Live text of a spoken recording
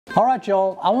All right,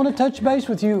 y'all, I want to touch base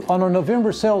with you on our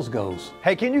November sales goals.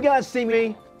 Hey, can you guys see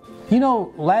me? You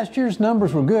know, last year's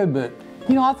numbers were good, but,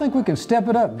 I think we can step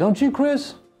it up. Don't you,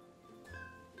 Chris?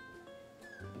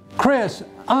 Chris,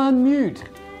 unmute.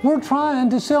 We're trying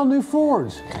to sell new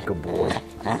Fords. Good boy.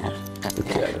 Look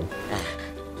at him.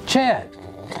 Chad,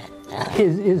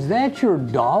 is that your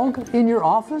dog in your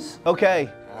office? Okay.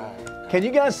 Can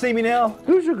you guys see me now?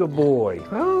 Who's a good boy?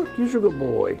 Huh? Who's a good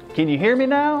boy? Can you hear me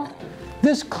now?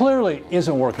 This clearly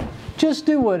isn't working. Just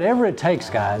do whatever it takes,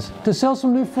 guys, to sell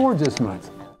some new Fords this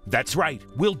month. That's right.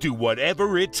 We'll do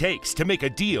whatever it takes to make a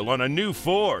deal on a new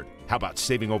Ford. How about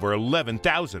saving over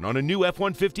 $11,000 on a new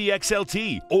F-150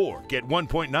 XLT? Or get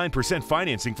 1.9%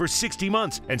 financing for 60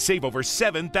 months and save over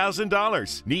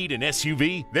 $7,000. Need an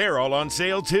SUV? They're all on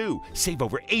sale too. Save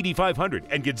over $8,500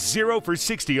 and get 0 for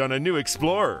 60 on a new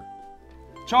Explorer.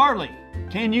 Charlie,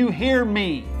 can you hear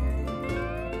me?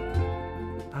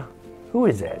 Who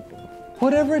is that?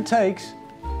 Whatever it takes,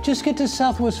 just get to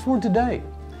Southwest Ford today.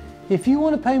 If you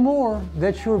want to pay more,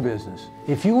 that's your business.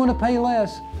 If you want to pay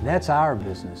less, that's our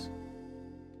business.